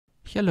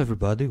Hello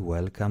everybody,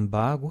 welcome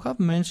back. We have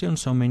mentioned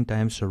so many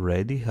times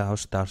already how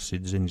Star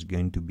Citizen is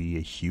going to be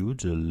a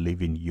huge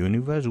living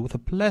universe with a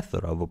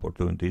plethora of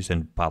opportunities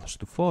and paths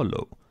to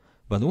follow.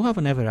 But we have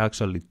never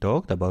actually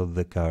talked about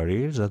the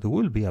careers that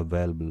will be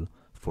available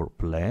for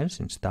players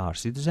in Star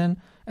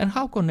Citizen and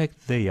how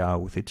connected they are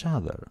with each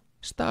other.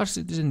 Star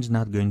Citizen is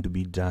not going to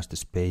be just a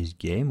space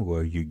game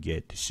where you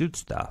get to shoot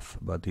stuff,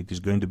 but it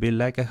is going to be,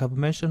 like I have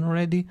mentioned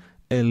already,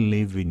 a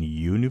living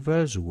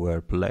universe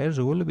where players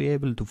will be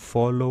able to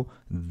follow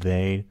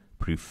their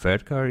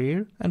preferred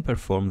career and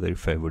perform their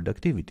favorite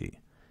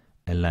activity.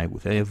 And like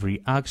with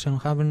every action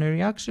having a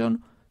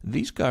reaction,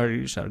 these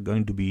careers are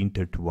going to be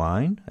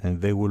intertwined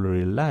and they will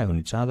rely on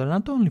each other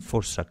not only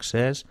for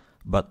success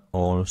but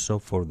also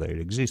for their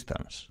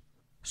existence.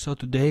 So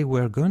today we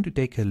are going to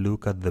take a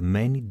look at the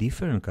many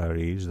different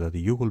careers that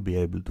you will be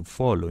able to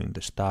follow in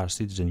the Star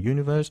Citizen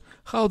universe,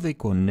 how they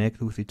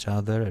connect with each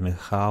other and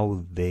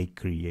how they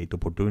create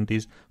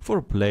opportunities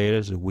for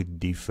players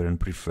with different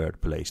preferred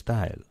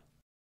playstyle.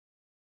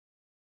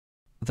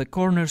 The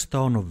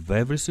cornerstone of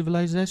every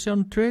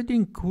civilization,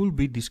 trading could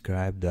be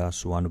described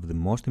as one of the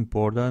most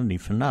important,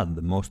 if not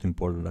the most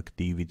important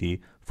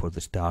activity for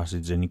the Star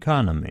Citizen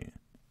economy.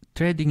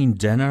 Trading in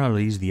general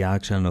is the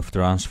action of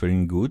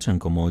transferring goods and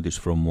commodities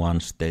from one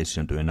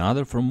station to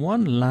another, from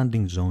one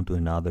landing zone to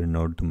another in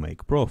order to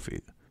make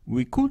profit.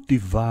 We could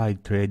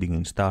divide trading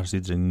in Star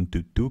Citizen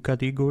into two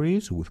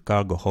categories, with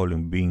cargo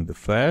hauling being the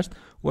first,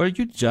 where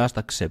you just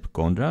accept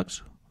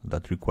contracts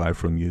that require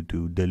from you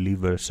to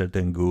deliver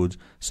certain goods,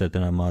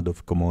 certain amount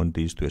of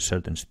commodities to a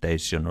certain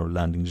station or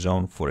landing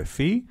zone for a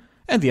fee,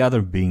 and the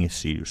other being a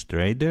serious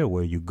trader,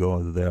 where you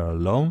go there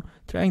alone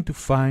trying to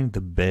find the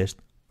best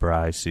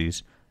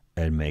prices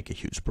and make a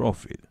huge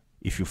profit.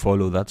 If you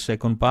follow that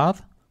second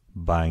path,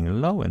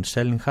 buying low and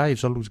selling high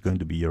is always going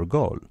to be your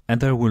goal. And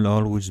there will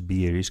always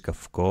be a risk,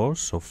 of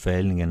course, of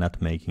failing and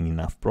not making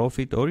enough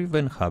profit or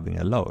even having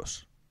a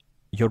loss.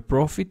 Your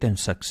profit and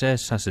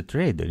success as a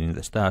trader in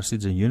the Star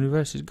Citizen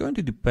universe is going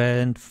to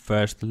depend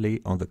firstly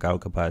on the cargo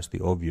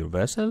capacity of your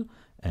vessel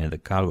and the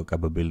cargo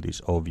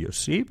capabilities of your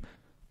ship,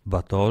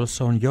 but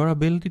also on your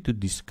ability to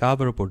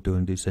discover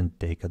opportunities and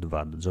take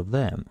advantage of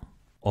them.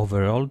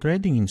 Overall,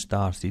 trading in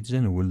Star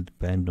Citizen will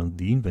depend on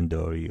the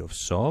inventory of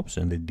shops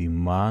and the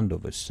demand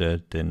of a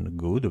certain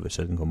good, of a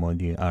certain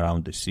commodity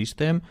around the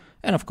system,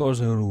 and of course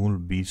there will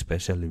be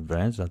special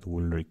events that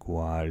will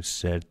require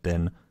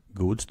certain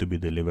goods to be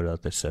delivered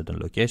at a certain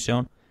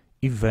location,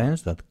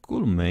 events that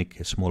could make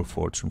a small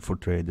fortune for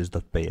traders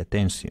that pay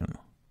attention.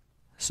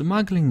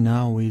 Smuggling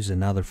now is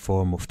another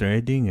form of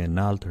trading, an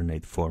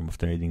alternate form of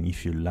trading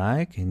if you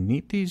like, and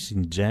it is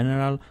in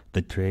general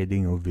the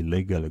trading of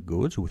illegal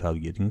goods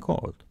without getting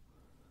caught.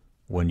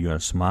 When you are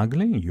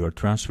smuggling, you are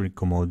transferring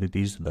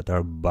commodities that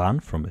are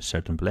banned from a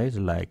certain place,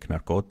 like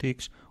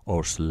narcotics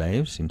or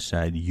slaves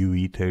inside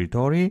UE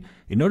territory,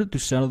 in order to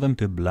sell them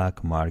to a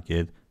black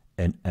market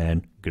and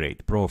earn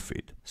great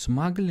profit.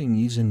 Smuggling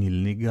is an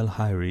illegal,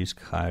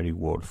 high-risk,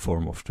 high-reward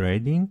form of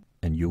trading,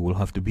 and you will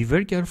have to be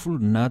very careful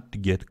not to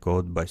get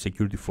caught by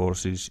security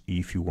forces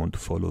if you want to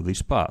follow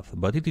this path,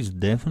 but it is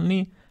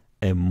definitely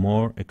a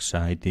more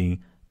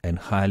exciting and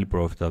highly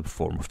profitable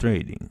form of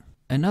trading.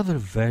 Another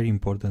very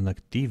important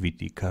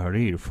activity,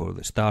 career for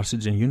the Star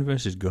Citizen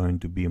universe is going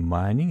to be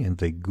mining, and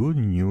the good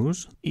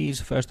news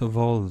is first of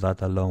all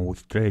that along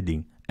with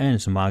trading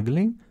and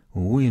smuggling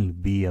will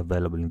be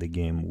available in the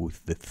game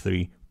with the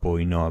 3.0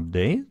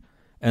 update.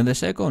 And the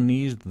second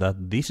is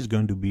that this is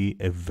going to be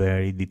a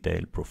very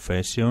detailed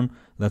profession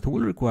that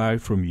will require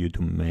from you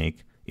to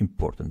make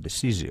important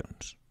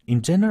decisions.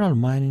 In general,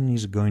 mining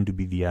is going to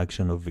be the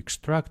action of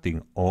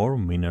extracting ore,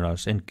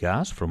 minerals and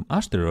gas from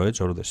asteroids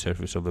or the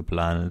surface of a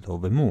planet or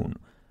the moon,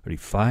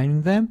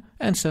 refining them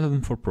and selling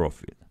them for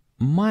profit.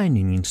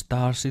 Mining in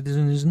Star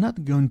Citizen is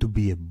not going to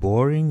be a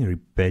boring,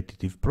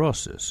 repetitive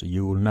process.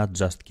 You will not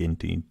just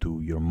get into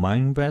your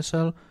mining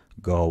vessel,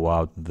 go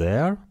out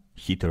there,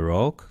 hit a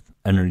rock,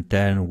 and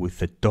return with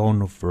a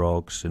ton of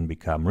rocks and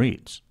become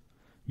rich.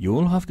 You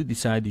will have to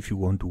decide if you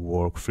want to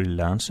work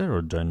freelancer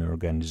or join an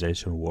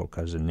organization, work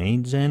as an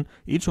agent.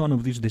 Each one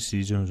of these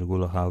decisions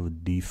will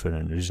have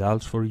different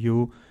results for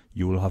you.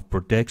 You will have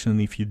protection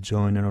if you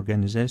join an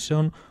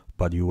organization,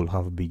 but you will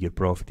have bigger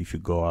profit if you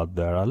go out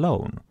there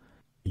alone.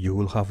 You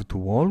will have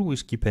to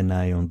always keep an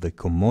eye on the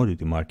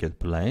commodity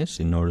marketplace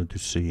in order to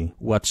see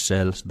what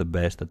sells the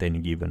best at any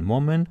given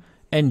moment.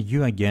 And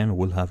you again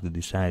will have to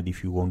decide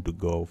if you want to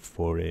go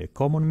for a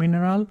common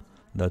mineral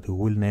that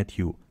will net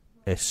you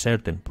a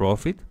certain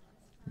profit,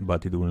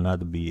 but it will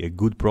not be a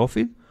good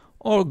profit,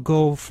 or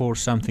go for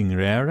something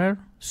rarer,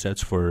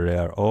 search for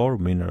rare ore,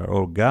 mineral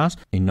or gas,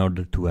 in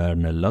order to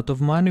earn a lot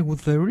of money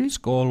with the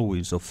risk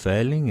always of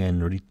failing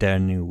and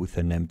returning with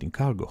an empty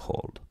cargo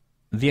hold.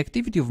 The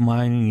activity of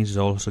mining is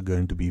also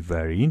going to be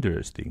very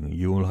interesting.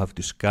 You will have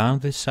to scan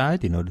the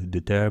site in order to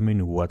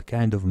determine what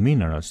kind of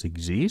minerals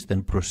exist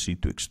and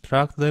proceed to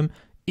extract them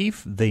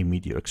if they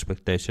meet your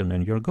expectation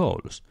and your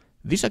goals.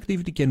 This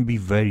activity can be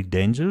very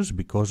dangerous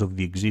because of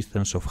the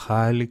existence of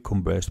highly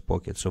compressed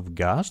pockets of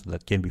gas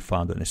that can be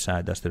found on a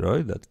side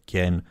asteroid that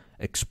can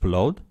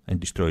explode and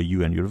destroy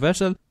you and your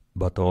vessel,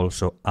 but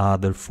also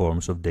other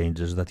forms of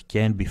dangers that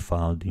can be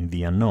found in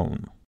the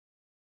unknown.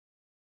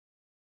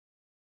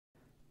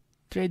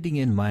 Trading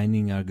and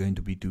mining are going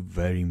to be two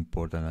very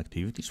important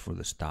activities for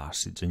the star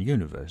citizen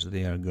universe.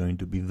 They are going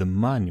to be the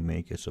money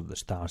makers of the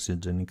star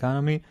citizen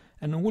economy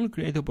and will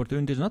create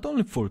opportunities not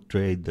only for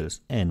traders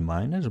and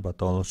miners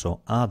but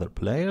also other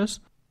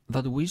players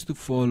that wish to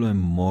follow a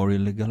more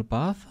illegal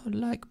path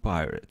like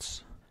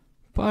pirates.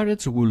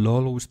 Pirates will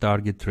always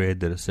target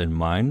traders and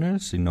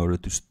miners in order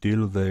to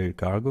steal their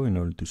cargo, in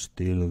order to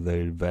steal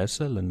their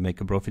vessel and make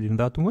a profit in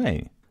that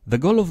way. The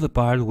goal of the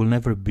pirate will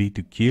never be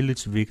to kill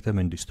its victim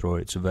and destroy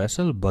its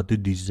vessel, but to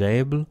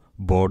disable,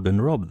 board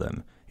and rob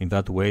them. In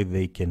that way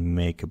they can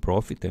make a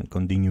profit and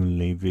continue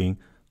living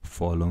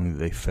following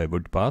their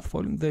favorite path,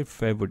 following their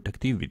favorite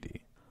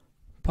activity.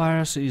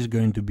 Piracy is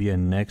going to be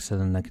an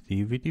excellent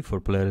activity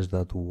for players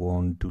that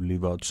want to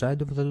live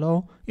outside of the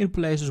law in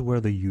places where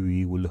the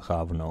UE will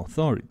have no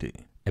authority.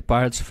 A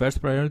pirate's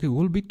first priority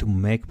will be to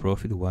make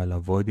profit while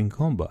avoiding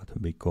combat,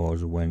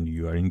 because when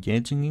you are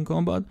engaging in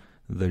combat,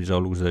 there is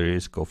always the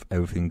risk of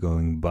everything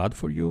going bad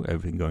for you,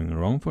 everything going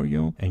wrong for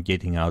you, and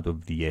getting out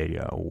of the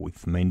area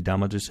with main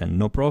damages and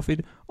no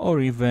profit,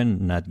 or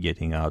even not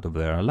getting out of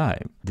there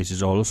alive. This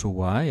is also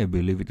why I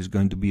believe it is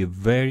going to be a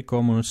very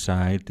common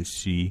sight to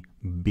see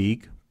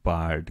big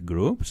pirate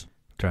groups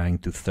trying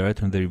to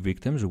threaten their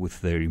victims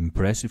with their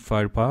impressive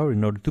firepower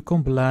in order to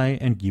comply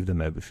and give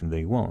them everything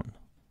they want.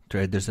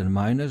 Traders and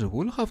miners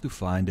will have to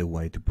find a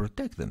way to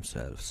protect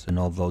themselves, and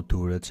although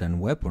turrets and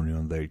weaponry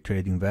on their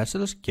trading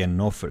vessels can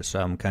offer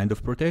some kind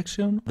of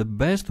protection, the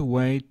best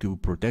way to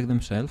protect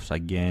themselves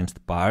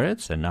against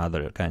pirates and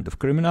other kind of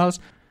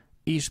criminals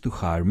is to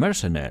hire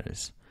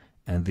mercenaries.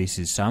 And this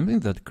is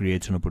something that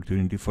creates an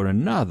opportunity for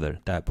another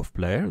type of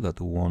player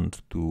that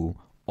wants to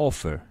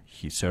offer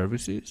his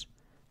services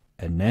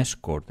and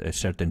escort a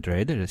certain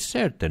trader, a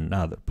certain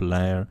other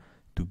player,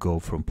 to go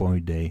from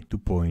point A to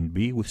point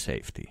B with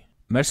safety.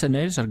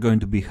 Mercenaries are going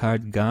to be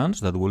hired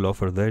guns that will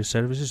offer their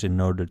services in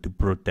order to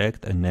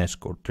protect and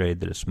escort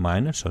traders,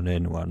 miners, or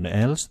anyone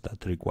else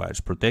that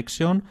requires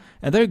protection,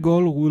 and their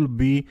goal will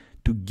be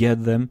to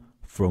get them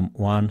from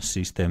one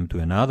system to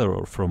another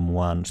or from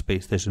one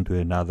space station to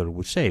another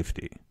with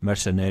safety.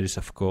 Mercenaries,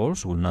 of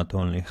course, will not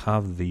only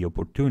have the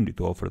opportunity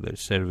to offer their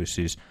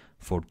services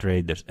for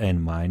traders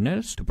and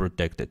miners to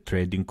protect a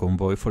trading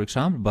convoy, for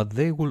example, but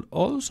they will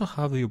also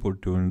have the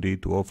opportunity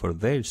to offer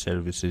their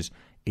services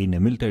in a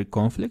military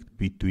conflict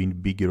between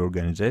bigger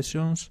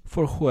organizations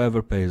for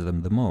whoever pays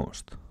them the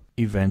most.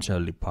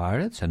 Eventually,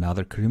 pirates and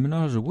other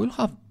criminals will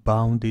have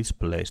bounties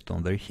placed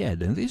on their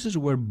head, and this is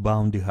where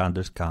bounty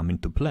hunters come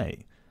into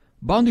play.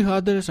 Bounty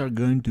hunters are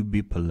going to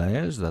be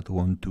players that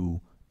want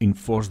to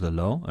enforce the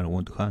law and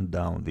want to hunt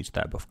down this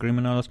type of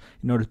criminals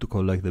in order to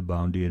collect the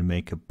bounty and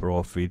make a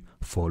profit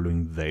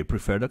following their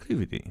preferred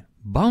activity.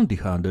 Bounty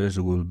hunters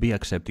will be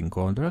accepting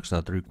contracts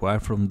that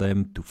require from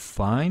them to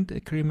find a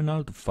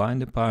criminal, to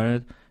find a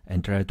pirate,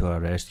 and try to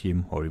arrest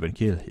him or even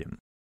kill him.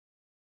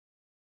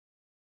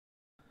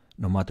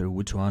 No matter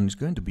which one is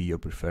going to be your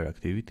preferred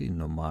activity,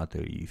 no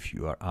matter if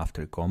you are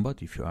after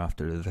combat, if you are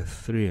after the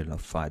thrill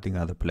of fighting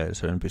other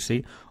players or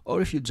NPC,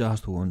 or if you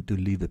just want to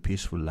live a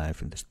peaceful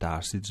life in the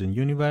Star Citizen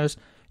universe,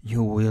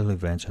 you will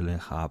eventually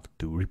have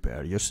to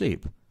repair your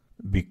ship,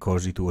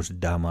 because it was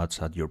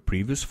damaged at your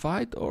previous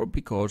fight or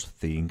because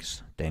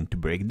things tend to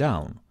break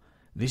down.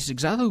 This is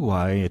exactly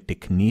why a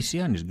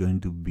technician is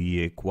going to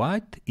be a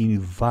quite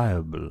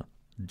invaluable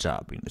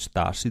job in the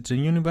Star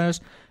Citizen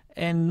universe,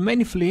 and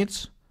many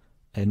fleets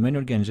and many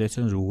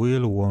organizations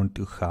will want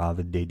to have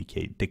a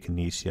dedicated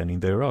technician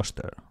in their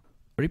roster.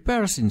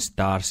 Repairs in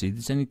Star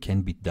Citizen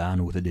can be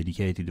done with a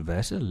dedicated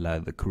vessel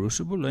like the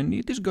Crucible, and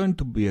it is going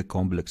to be a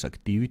complex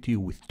activity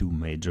with two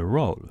major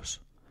roles: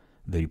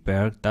 the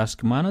Repair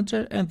Task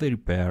Manager and the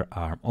Repair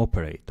Arm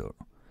Operator.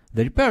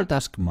 The Repair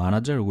Task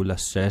Manager will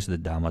assess the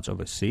damage of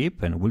a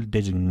ship and will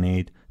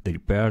designate the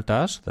repair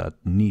tasks that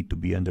need to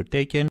be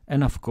undertaken,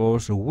 and of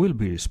course will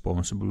be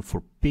responsible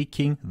for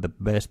picking the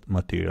best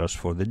materials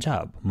for the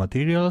job,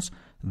 materials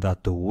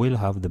that will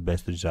have the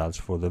best results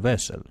for the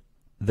vessel.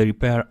 The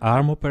Repair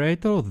Arm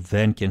Operator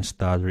then can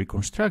start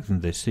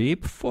reconstructing the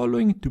ship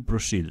following two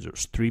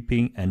procedures: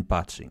 stripping and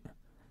patching.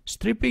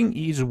 Stripping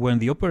is when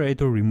the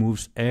operator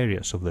removes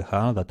areas of the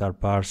hull that are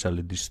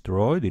partially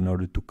destroyed in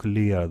order to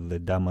clear the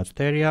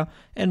damaged area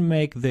and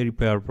make the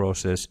repair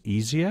process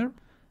easier,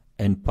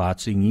 and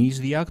patching is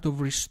the act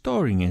of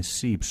restoring a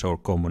ship's or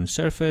common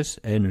surface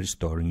and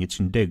restoring its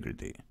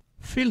integrity.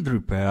 Field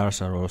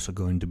repairs are also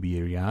going to be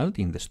a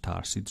reality in the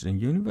Star Citizen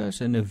universe,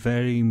 and a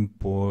very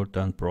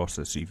important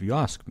process if you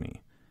ask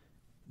me.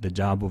 The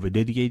job of a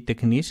dedicated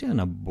technician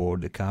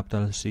aboard a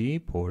capital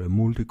ship or a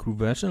multi-crew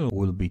vessel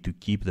will be to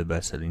keep the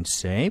vessel in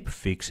shape,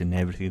 fixing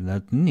everything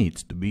that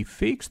needs to be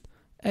fixed,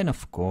 and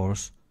of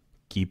course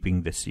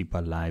keeping the ship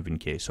alive in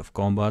case of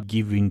combat,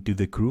 giving to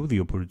the crew the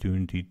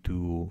opportunity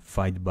to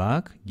fight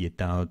back,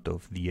 get out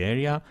of the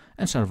area,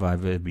 and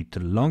survive a bit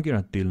longer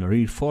until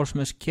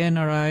reinforcements can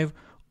arrive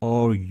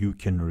or you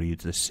can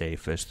reach the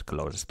safest,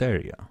 closest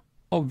area.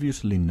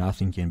 Obviously,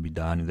 nothing can be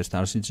done in the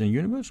Star Citizen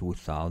universe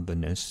without the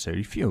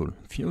necessary fuel.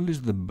 Fuel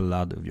is the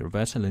blood of your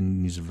vessel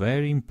and is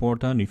very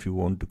important if you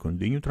want to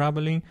continue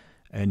traveling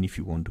and if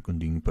you want to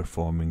continue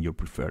performing your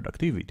preferred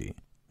activity.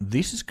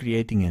 This is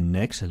creating an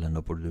excellent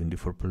opportunity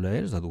for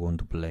players that want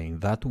to play in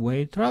that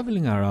way,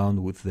 traveling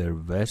around with their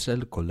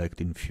vessel,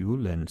 collecting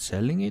fuel and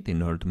selling it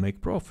in order to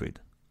make profit.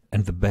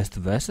 And the best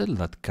vessel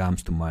that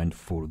comes to mind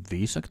for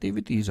this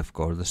activity is of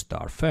course the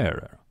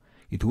Starfarer.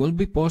 It will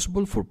be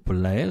possible for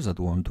players that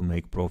want to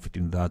make profit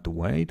in that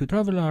way to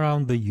travel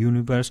around the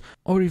universe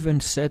or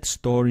even set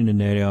store in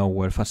an area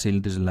where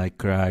facilities like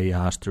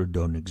Cry-Astro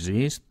don't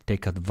exist,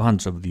 take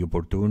advantage of the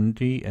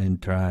opportunity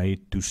and try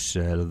to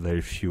sell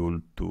their fuel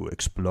to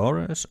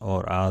explorers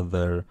or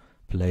other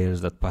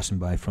players that passing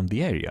by from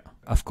the area.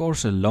 Of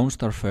course, a lone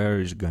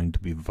Starfarer is going to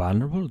be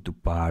vulnerable to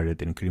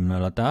pirate and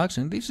criminal attacks,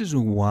 and this is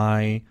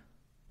why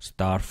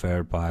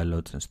Starfarer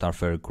pilots and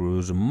Starfarer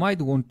crews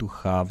might want to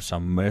have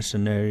some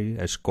mercenary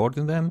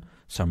escorting them,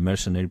 some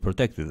mercenary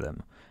protecting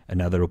them.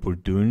 Another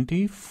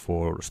opportunity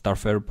for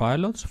Starfarer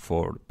pilots,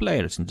 for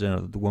players in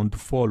general that want to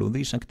follow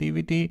this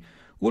activity,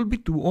 will be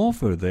to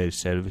offer their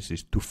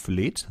services to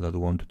fleets that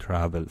want to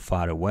travel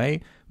far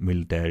away,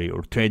 military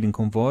or trading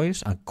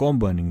convoys,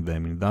 accompanying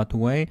them in that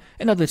way,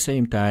 and at the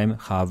same time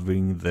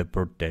having the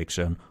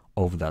protection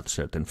of that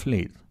certain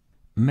fleet.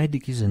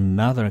 Medic is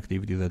another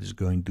activity that is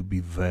going to be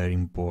very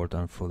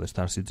important for the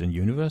Star Citizen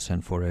universe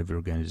and for every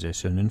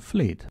organization and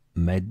fleet.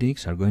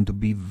 Medics are going to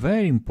be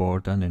very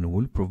important and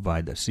will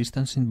provide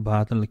assistance in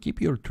battle, keep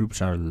your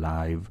troops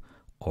alive,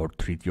 or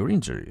treat your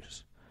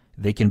injuries.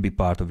 They can be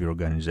part of your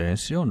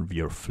organization, of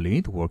your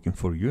fleet, working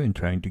for you and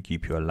trying to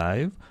keep you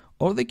alive,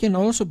 or they can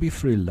also be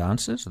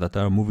freelancers that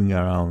are moving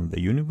around the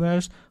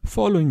universe,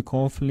 following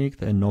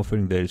conflict and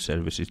offering their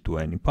services to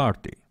any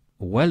party.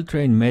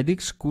 Well-trained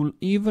medics could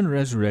even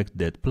resurrect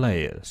dead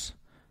players.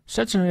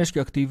 Search and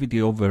rescue activity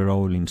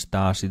overall in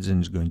Star Citizen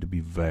is going to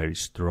be very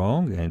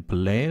strong, and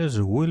players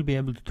will be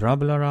able to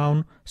travel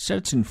around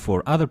searching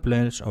for other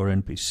players or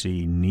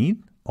NPC in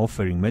need,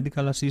 offering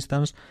medical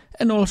assistance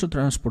and also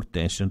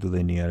transportation to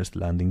the nearest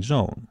landing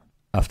zone.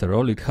 After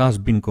all, it has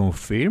been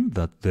confirmed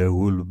that there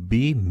will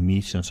be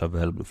missions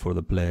available for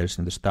the players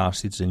in the Star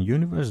Citizen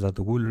universe that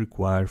will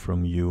require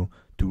from you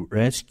to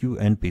rescue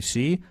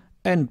NPC,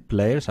 and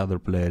players, other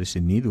players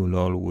in need, will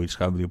always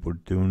have the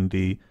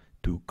opportunity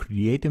to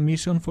create a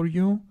mission for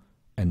you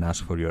and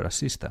ask for your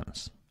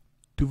assistance.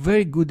 Two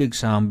very good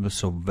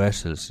examples of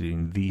vessels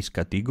in this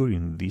category,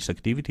 in this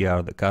activity,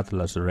 are the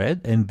Cutlass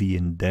Red and the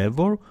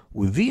Endeavour,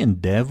 with the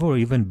Endeavour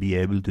even be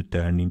able to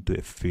turn into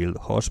a field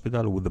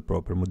hospital with the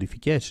proper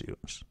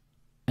modifications.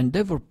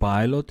 Endeavour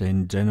pilot and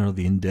in general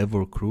the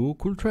Endeavour crew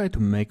could try to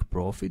make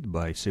profit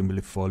by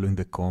simply following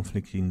the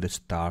conflict in the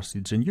Star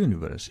Citizen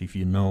universe. If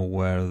you know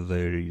where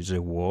there is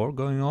a war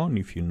going on,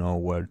 if you know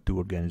where two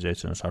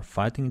organizations are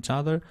fighting each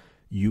other,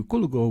 you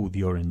could go with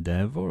your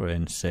Endeavour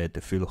and set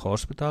a field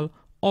hospital,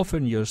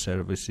 offering your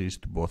services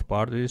to both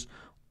parties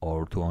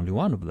or to only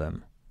one of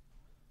them.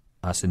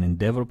 As an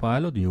Endeavour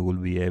pilot, you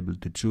will be able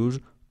to choose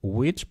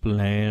which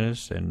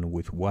players and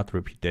with what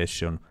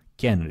reputation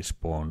can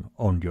respawn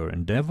on your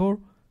Endeavour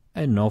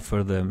and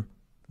offer them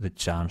the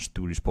chance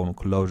to respawn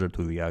closer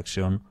to the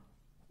action,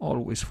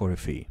 always for a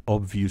fee.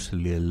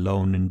 Obviously, a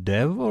lone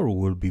Endeavour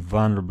will be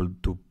vulnerable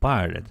to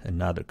pirate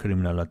and other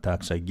criminal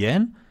attacks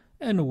again,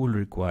 and will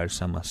require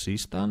some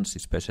assistance,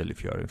 especially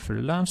if you are a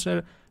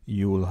freelancer.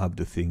 You will have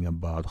to think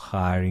about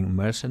hiring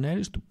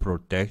mercenaries to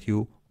protect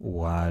you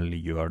while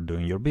you are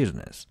doing your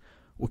business.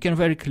 We can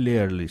very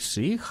clearly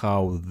see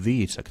how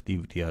this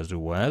activity as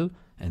well,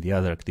 and the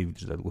other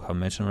activities that we have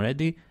mentioned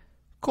already,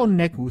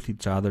 connect with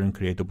each other and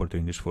create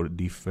opportunities for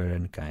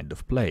different kind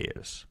of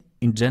players.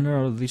 In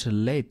general, this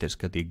latest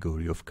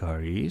category of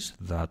carries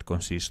that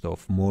consists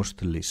of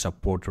mostly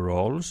support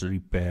roles,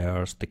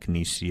 repairs,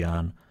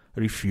 technician,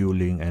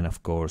 refueling and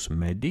of course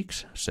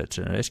medics, search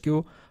and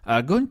rescue,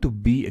 are going to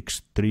be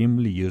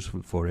extremely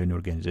useful for any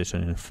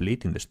organization and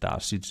fleet in the Star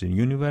Citizen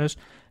universe,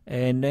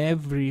 and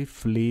every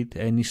fleet,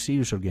 any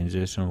serious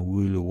organization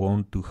will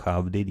want to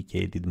have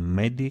dedicated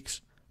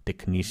medics,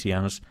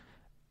 technicians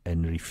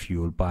and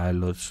refuel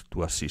pilots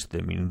to assist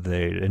them in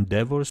their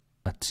endeavors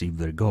achieve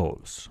their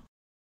goals.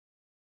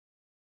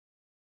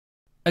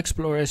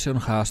 Exploration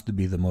has to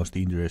be the most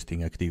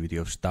interesting activity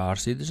of Star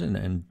Citizen,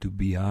 and to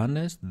be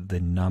honest, the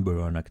number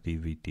one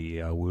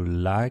activity I would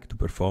like to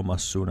perform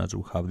as soon as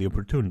we have the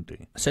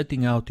opportunity.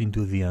 Setting out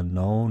into the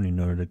unknown in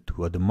order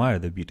to admire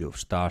the beauty of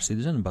Star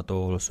Citizen, but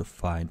also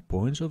find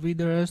points of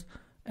interest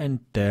and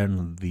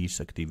turn this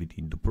activity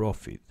into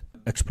profit.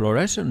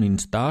 Exploration in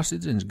Star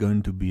Citizen is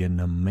going to be an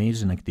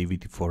amazing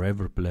activity for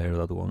every player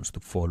that wants to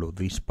follow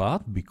this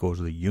path, because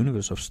the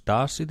universe of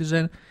Star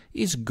Citizen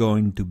is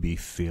going to be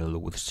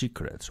filled with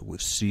secrets,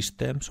 with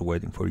systems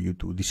waiting for you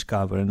to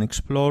discover and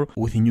explore,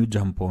 with new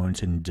jump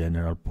points and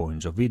general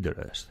points of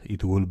interest.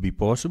 It will be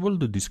possible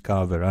to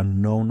discover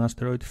unknown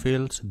asteroid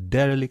fields,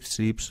 derelict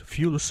ships,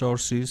 fuel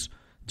sources,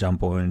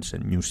 jump points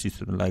and new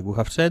systems like we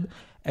have said,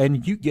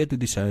 and you get to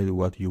decide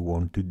what you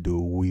want to do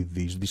with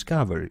these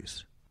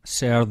discoveries.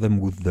 Share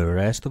them with the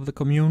rest of the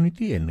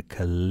community and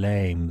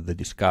claim the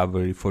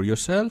discovery for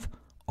yourself,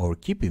 or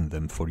keeping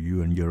them for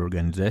you and your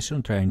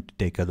organization, trying to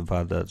take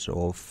advantage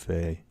of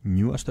a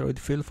new asteroid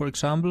field, for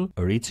example,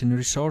 rich in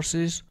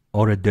resources,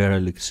 or a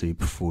derelict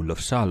ship full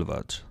of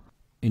salvage.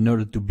 In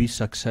order to be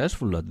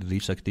successful at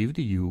this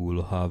activity, you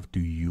will have to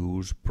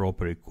use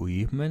proper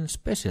equipment,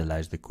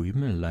 specialized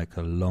equipment like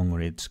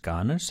long-range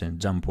scanners and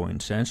jump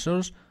point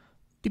sensors,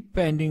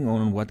 depending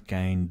on what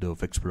kind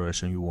of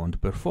exploration you want to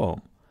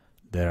perform.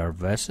 There are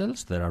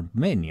vessels, there are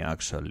many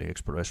actually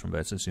exploration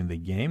vessels in the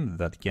game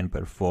that can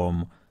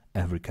perform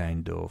every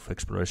kind of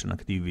exploration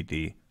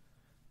activity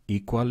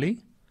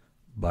equally,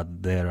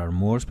 but there are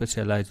more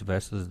specialized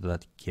vessels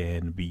that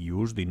can be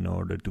used in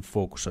order to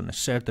focus on a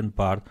certain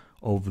part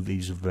of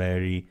this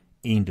very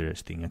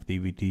interesting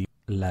activity,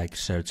 like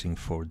searching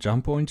for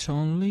jump points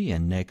only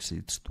and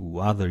exits to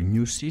other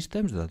new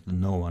systems that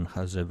no one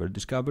has ever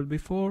discovered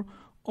before,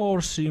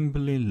 or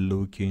simply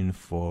looking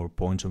for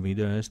points of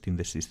interest in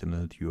the system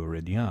that you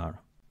already are.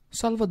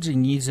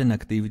 Salvaging is an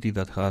activity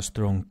that has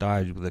strong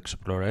ties with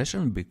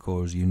exploration,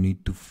 because you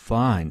need to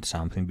find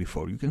something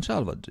before you can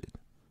salvage it.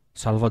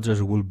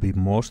 Salvagers will be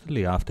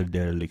mostly after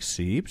derelict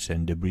ships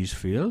and debris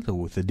field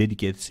with a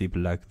dedicated ship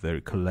like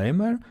the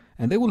Reclaimer,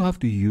 and they will have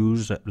to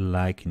use,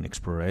 like in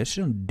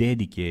exploration,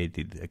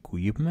 dedicated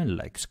equipment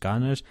like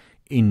scanners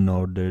in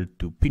order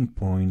to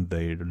pinpoint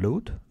their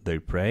loot, their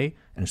prey,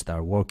 and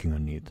start working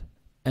on it.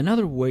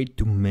 Another way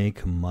to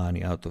make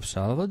money out of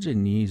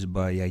salvaging is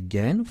by,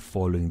 again,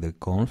 following the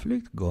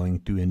conflict,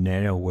 going to an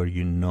area where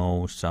you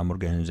know some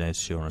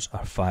organizations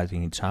are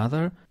fighting each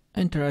other,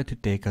 and try to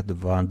take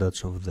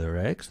advantage of the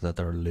wrecks that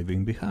are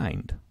leaving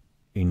behind.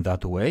 In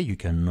that way, you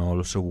can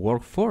also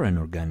work for an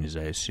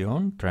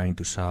organization, trying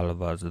to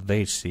salvage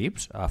their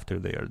ships after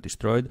they are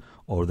destroyed,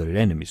 or their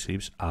enemy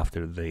ships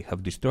after they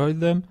have destroyed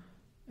them,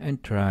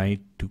 and try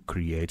to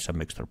create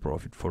some extra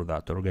profit for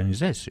that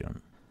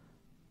organization.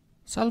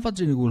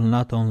 Salvaging will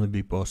not only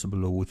be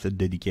possible with a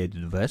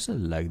dedicated vessel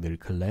like the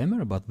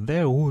Reclaimer, but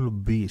there will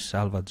be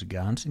salvage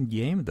guns in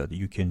game that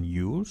you can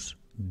use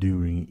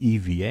during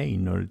EVA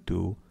in order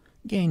to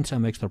gain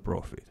some extra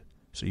profit.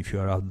 So if you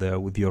are out there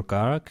with your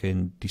car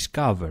and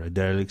discover a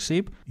derelict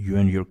ship, you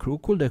and your crew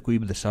could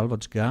equip the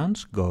salvage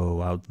guns,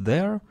 go out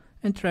there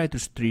and try to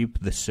strip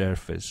the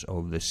surface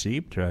of the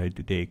ship, try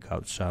to take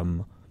out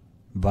some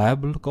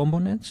viable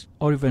components,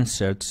 or even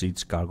search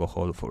its cargo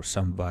hold for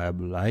some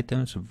viable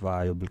items,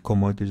 viable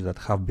commodities that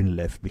have been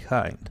left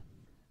behind.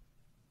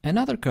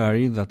 Another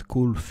career that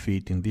could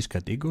fit in this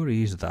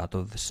category is that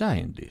of the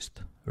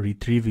scientist,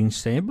 retrieving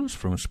samples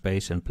from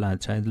space and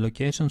planet-side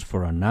locations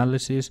for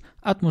analysis,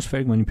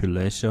 atmospheric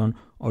manipulation,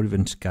 or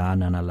even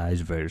scan and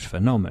analyze various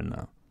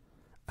phenomena.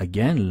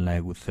 Again,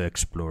 like with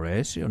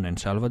exploration and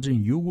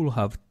salvaging, you will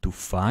have to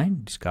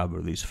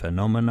discover these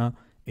phenomena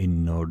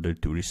in order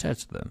to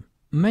research them.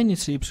 Many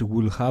ships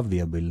will have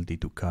the ability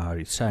to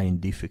carry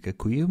scientific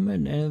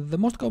equipment, and the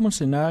most common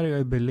scenario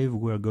I believe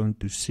we are going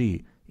to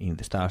see in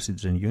the Star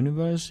Citizen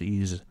universe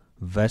is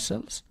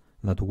vessels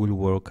that will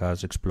work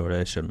as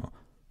exploration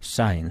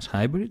science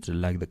hybrids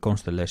like the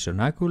Constellation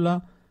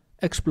Aquila,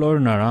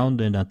 exploring around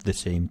and at the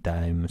same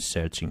time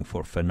searching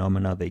for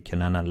phenomena they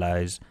can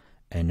analyze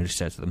and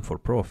research them for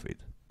profit.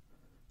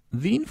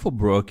 The info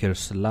broker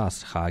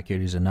 / hacker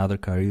is another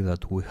career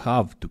that we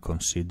have to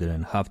consider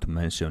and have to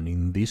mention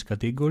in this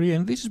category,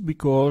 and this is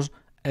because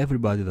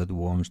everybody that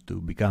wants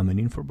to become an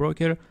info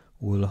broker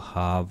will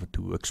have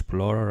to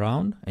explore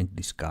around and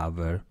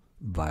discover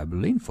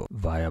viable info,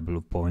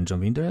 viable points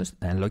of interest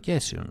and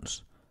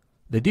locations.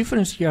 The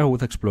difference here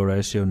with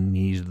exploration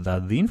is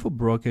that the info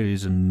broker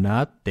is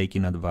not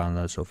taking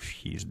advantage of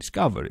his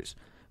discoveries,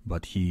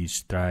 but he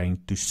is trying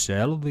to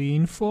sell the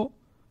info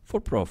for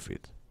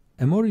profit.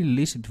 A more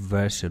illicit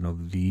version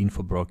of the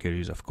info broker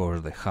is of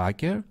course the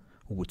hacker,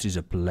 which is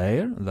a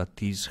player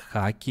that is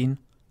hacking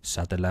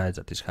satellites,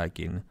 that is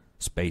hacking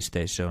space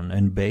station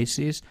and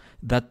bases,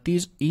 that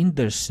is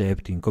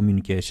intercepting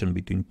communication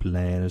between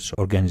players,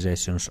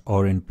 organizations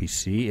or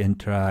NPC and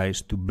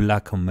tries to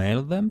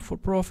blackmail them for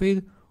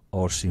profit,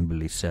 or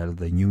simply sell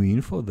the new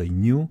info, the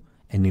new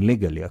and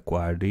illegally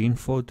acquired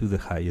info, to the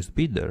highest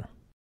bidder.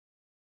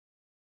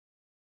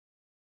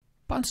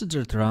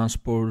 Passenger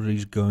transport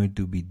is going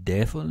to be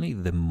definitely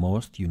the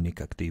most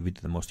unique activity,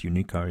 the most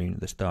unique area in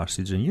the Star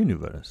Citizen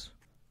universe.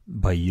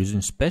 By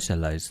using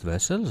specialized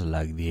vessels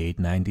like the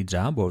 890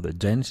 Jump or the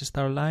Genesis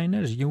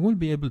Starliners, you will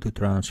be able to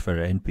transfer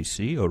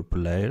NPC or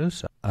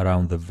players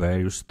around the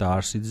various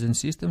Star Citizen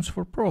systems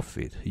for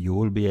profit. You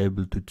will be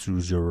able to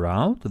choose your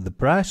route, the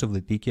price of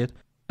the ticket,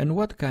 and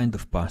what kind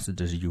of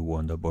passengers you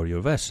want aboard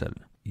your vessel.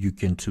 You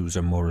can choose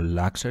a more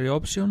luxury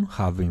option,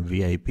 having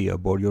VIP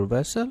aboard your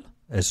vessel,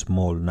 a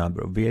small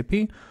number of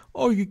VIP,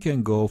 or you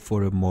can go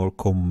for a more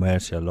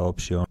commercial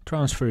option,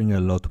 transferring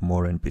a lot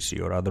more NPC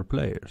or other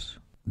players.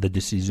 The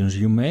decisions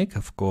you make,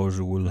 of course,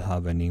 will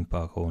have an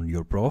impact on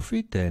your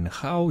profit, and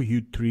how you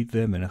treat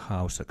them and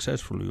how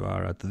successful you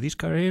are at this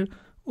career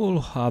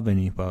will have an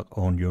impact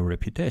on your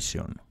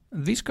reputation.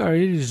 This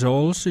career is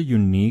also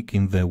unique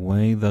in the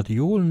way that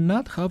you will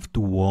not have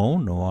to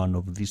own one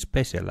of these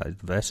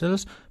specialized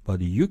vessels,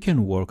 but you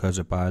can work as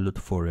a pilot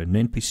for an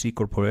NPC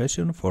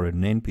corporation, for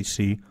an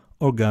NPC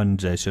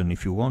organization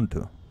if you want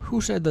to.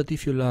 Who said that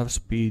if you love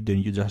speed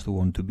and you just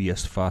want to be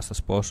as fast as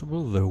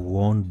possible, there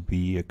won't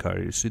be a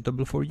career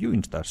suitable for you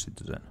in Star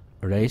Citizen?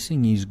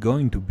 Racing is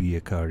going to be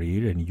a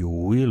career, and you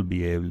will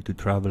be able to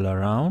travel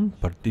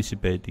around,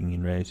 participating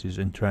in races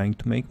and trying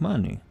to make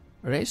money.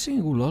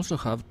 Racing will also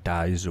have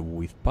ties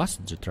with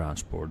passenger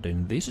transport,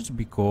 and this is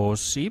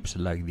because ships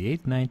like the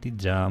 890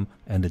 Jam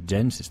and the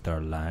Genesis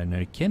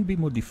Starliner can be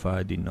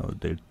modified in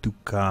order to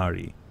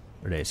carry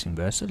racing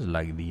vessels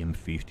like the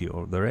M50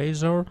 or the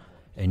Razor,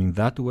 and in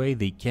that way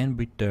they can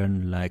be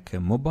turned like a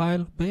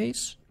mobile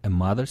base, a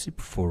mothership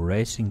for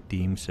racing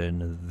teams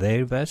and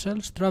their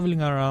vessels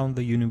traveling around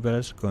the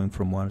universe, going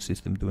from one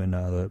system to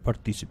another,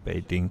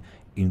 participating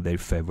in their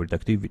favorite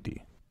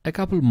activity. A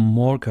couple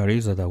more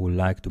careers that I would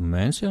like to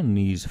mention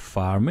is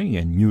farming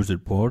and news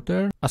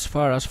reporter. As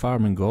far as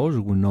farming goes,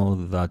 we know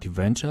that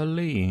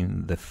eventually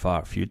in the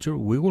far future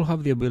we will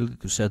have the ability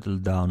to settle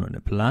down on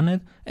a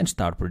planet and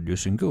start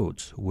producing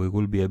goods. We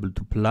will be able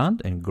to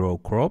plant and grow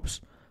crops,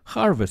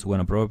 harvest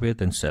when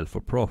appropriate, and sell for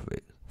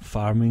profit.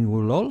 Farming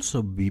will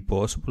also be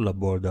possible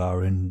aboard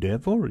our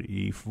Endeavour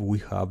if we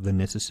have the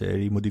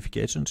necessary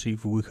modifications,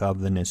 if we have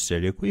the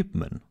necessary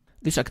equipment.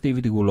 This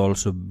activity will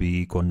also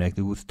be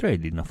connected with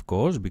trading, of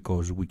course,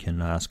 because we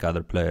can ask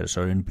other players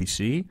or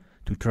NPC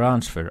to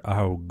transfer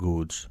our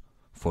goods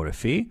for a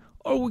fee,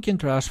 or we can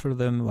transfer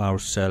them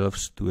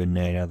ourselves to an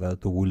area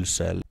that will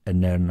sell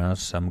and earn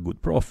us some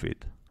good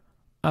profit.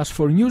 As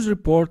for news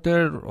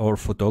reporter or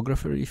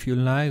photographer, if you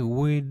like,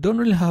 we don't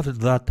really have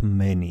that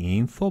many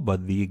info,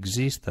 but the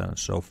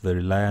existence of the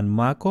Reliant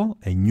Mako,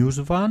 a news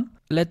van,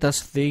 let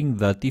us think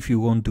that if you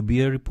want to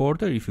be a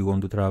reporter, if you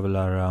want to travel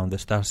around the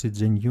Star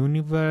Citizen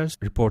universe,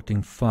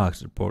 reporting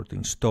facts,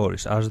 reporting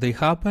stories as they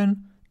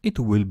happen, it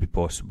will be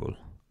possible.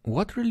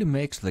 What really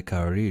makes the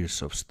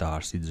careers of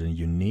Star Citizen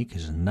unique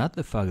is not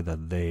the fact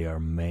that they are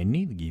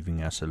many,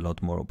 giving us a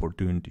lot more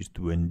opportunities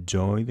to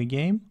enjoy the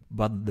game,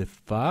 but the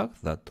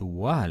fact that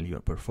while you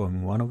are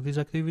performing one of these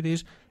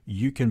activities,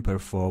 you can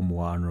perform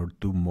one or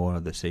two more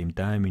at the same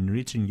time,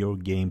 enriching your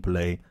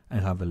gameplay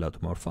and have a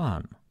lot more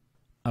fun.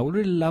 I would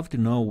really love to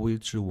know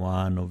which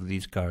one of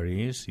these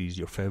careers is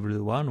your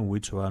favorite one,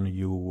 which one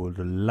you would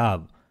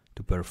love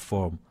to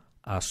perform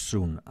as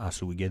soon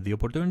as we get the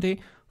opportunity.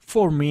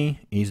 For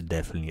me, it's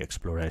definitely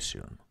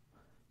exploration.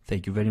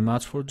 Thank you very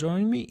much for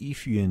joining me.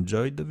 If you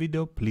enjoyed the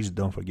video, please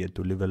don't forget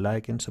to leave a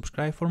like and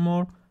subscribe for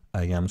more.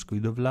 I am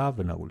SquidofLove,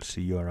 and I will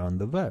see you around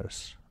the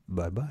verse.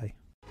 Bye bye.